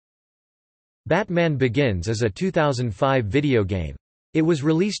Batman Begins is a 2005 video game. It was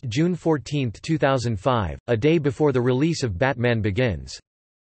released June 14, 2005, a day before the release of Batman Begins.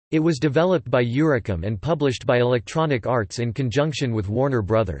 It was developed by Eurocom and published by Electronic Arts in conjunction with Warner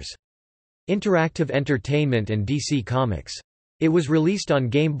Bros. Interactive Entertainment and DC Comics. It was released on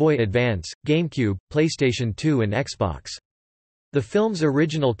Game Boy Advance, GameCube, PlayStation 2 and Xbox. The film's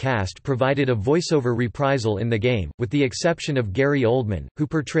original cast provided a voiceover reprisal in the game, with the exception of Gary Oldman, who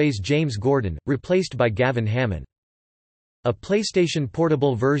portrays James Gordon, replaced by Gavin Hammond. A PlayStation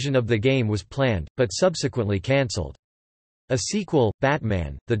Portable version of the game was planned, but subsequently cancelled. A sequel,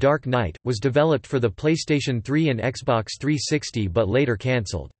 Batman: The Dark Knight, was developed for the PlayStation 3 and Xbox 360 but later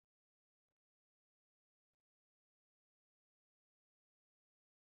cancelled.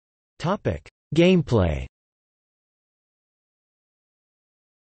 Gameplay.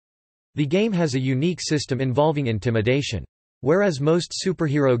 The game has a unique system involving intimidation. Whereas most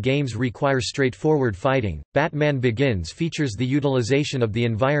superhero games require straightforward fighting, Batman Begins features the utilization of the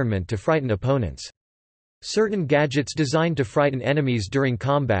environment to frighten opponents. Certain gadgets designed to frighten enemies during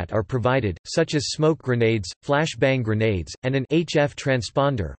combat are provided, such as smoke grenades, flashbang grenades, and an HF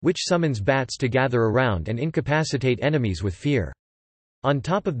transponder, which summons bats to gather around and incapacitate enemies with fear. On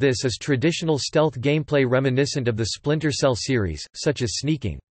top of this is traditional stealth gameplay reminiscent of the Splinter Cell series, such as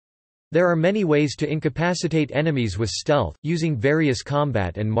sneaking. There are many ways to incapacitate enemies with stealth, using various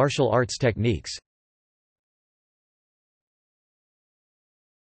combat and martial arts techniques.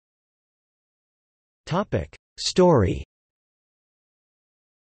 Story.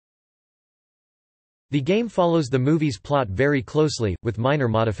 The game follows the movie's plot very closely, with minor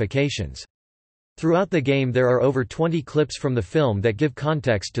modifications. Throughout the game there are over 20 clips from the film that give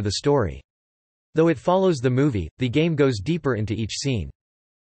context to the story. Though it follows the movie, the game goes deeper into each scene.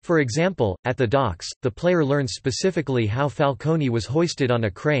 For example, at the docks, the player learns specifically how Falcone was hoisted on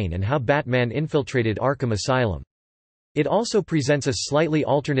a crane and how Batman infiltrated Arkham Asylum. It also presents a slightly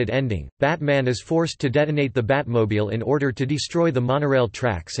alternate ending. Batman is forced to detonate the Batmobile in order to destroy the monorail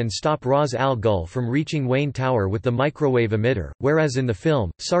tracks and stop Ra's al Ghul from reaching Wayne Tower with the microwave emitter, whereas in the film,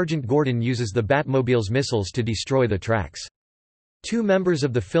 Sergeant Gordon uses the Batmobile's missiles to destroy the tracks. Two members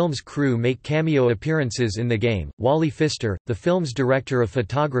of the film's crew make cameo appearances in the game. Wally Pfister, the film's director of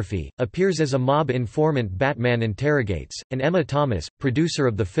photography, appears as a mob informant Batman interrogates, and Emma Thomas, producer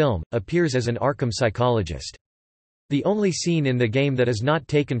of the film, appears as an Arkham psychologist. The only scene in the game that is not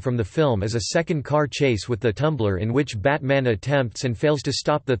taken from the film is a second car chase with the Tumbler in which Batman attempts and fails to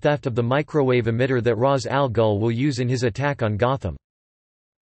stop the theft of the microwave emitter that Ra's al Ghul will use in his attack on Gotham.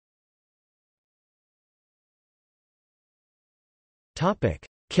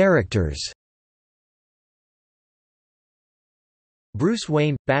 Characters. Bruce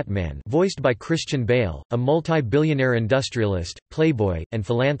Wayne, Batman, voiced by Christian Bale, a multi-billionaire industrialist, playboy, and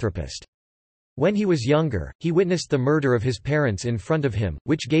philanthropist. When he was younger, he witnessed the murder of his parents in front of him,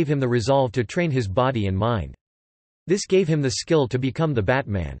 which gave him the resolve to train his body and mind. This gave him the skill to become the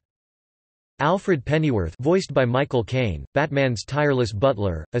Batman. Alfred Pennyworth, voiced by Michael Caine, Batman's tireless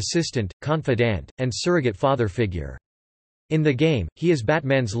butler, assistant, confidant, and surrogate father figure. In the game, he is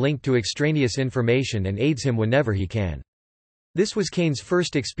Batman's link to extraneous information and aids him whenever he can. This was Caine's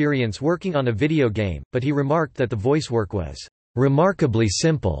first experience working on a video game, but he remarked that the voice work was remarkably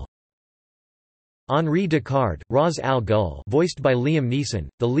simple. Henri Descartes, Ra's al Ghul, voiced by Liam Neeson,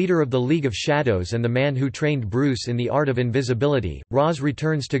 the leader of the League of Shadows and the man who trained Bruce in the art of invisibility. Ra's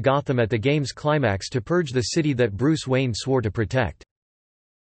returns to Gotham at the game's climax to purge the city that Bruce Wayne swore to protect.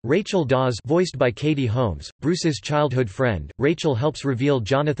 Rachel Dawes, voiced by Katie Holmes, Bruce's childhood friend. Rachel helps reveal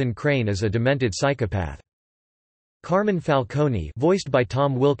Jonathan Crane as a demented psychopath. Carmine Falcone, voiced by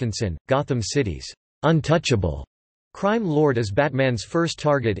Tom Wilkinson, Gotham City's untouchable crime lord, is Batman's first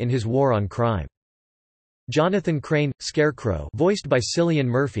target in his war on crime. Jonathan Crane, Scarecrow, voiced by Cillian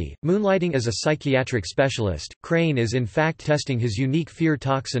Murphy, moonlighting as a psychiatric specialist. Crane is in fact testing his unique fear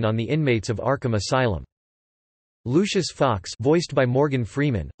toxin on the inmates of Arkham Asylum. Lucius Fox, voiced by Morgan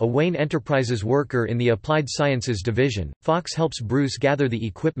Freeman, a Wayne Enterprises worker in the Applied Sciences Division. Fox helps Bruce gather the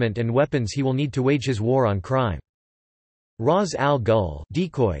equipment and weapons he will need to wage his war on crime. Ra's al Ghul,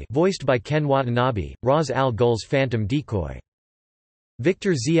 Decoy, voiced by Ken Watanabe, Ra's al Ghul's phantom decoy.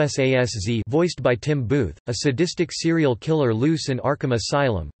 Victor Zsasz, voiced by Tim Booth, a sadistic serial killer loose in Arkham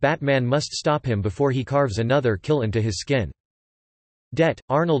Asylum. Batman must stop him before he carves another kill into his skin. Det,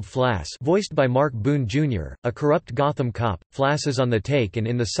 Arnold Flass, voiced by Mark Boone Jr., a corrupt Gotham cop. Flass is on the take and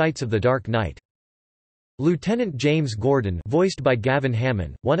in the sights of the Dark Knight. Lieutenant James Gordon, voiced by Gavin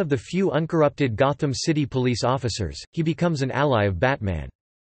Hammond, one of the few uncorrupted Gotham City police officers, he becomes an ally of Batman.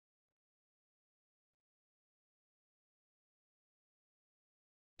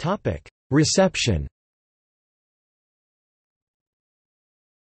 Reception.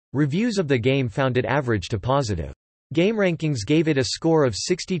 Reviews of the game found it average to positive. GameRankings gave it a score of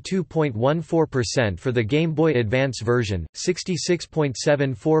 62.14% for the Game Boy Advance version,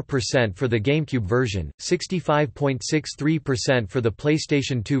 66.74% for the GameCube version, 65.63% for the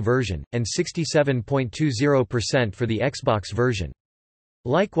PlayStation 2 version, and 67.20% for the Xbox version.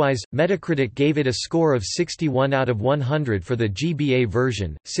 Likewise, Metacritic gave it a score of 61 out of 100 for the GBA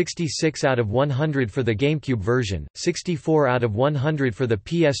version, 66 out of 100 for the GameCube version, 64 out of 100 for the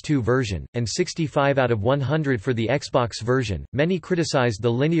PS2 version, and 65 out of 100 for the Xbox version. Many criticized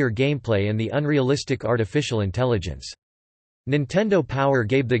the linear gameplay and the unrealistic artificial intelligence. Nintendo Power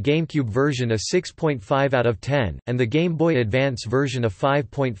gave the GameCube version a 6.5 out of 10, and the Game Boy Advance version a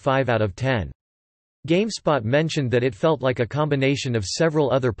 5.5 out of 10. GameSpot mentioned that it felt like a combination of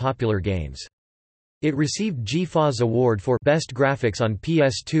several other popular games. It received GFA's award for Best Graphics on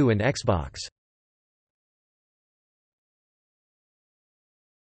PS2 and Xbox.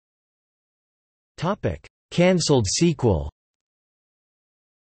 Cancelled sequel.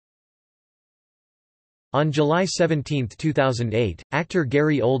 On July 17, 2008, actor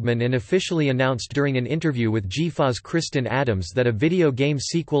Gary Oldman unofficially announced during an interview with GFA's Kristen Adams that a video game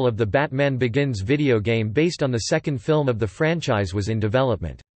sequel of the Batman Begins video game based on the second film of the franchise was in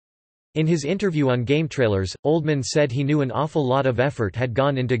development. In his interview on GameTrailers, Oldman said he knew an awful lot of effort had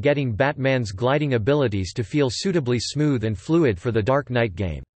gone into getting Batman's gliding abilities to feel suitably smooth and fluid for the Dark Knight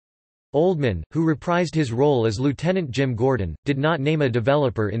game. Oldman, who reprised his role as Lieutenant Jim Gordon, did not name a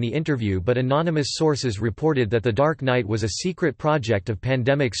developer in the interview, but anonymous sources reported that The Dark Knight was a secret project of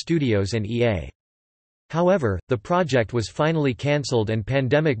Pandemic Studios and EA. However, the project was finally cancelled and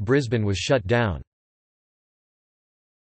Pandemic Brisbane was shut down.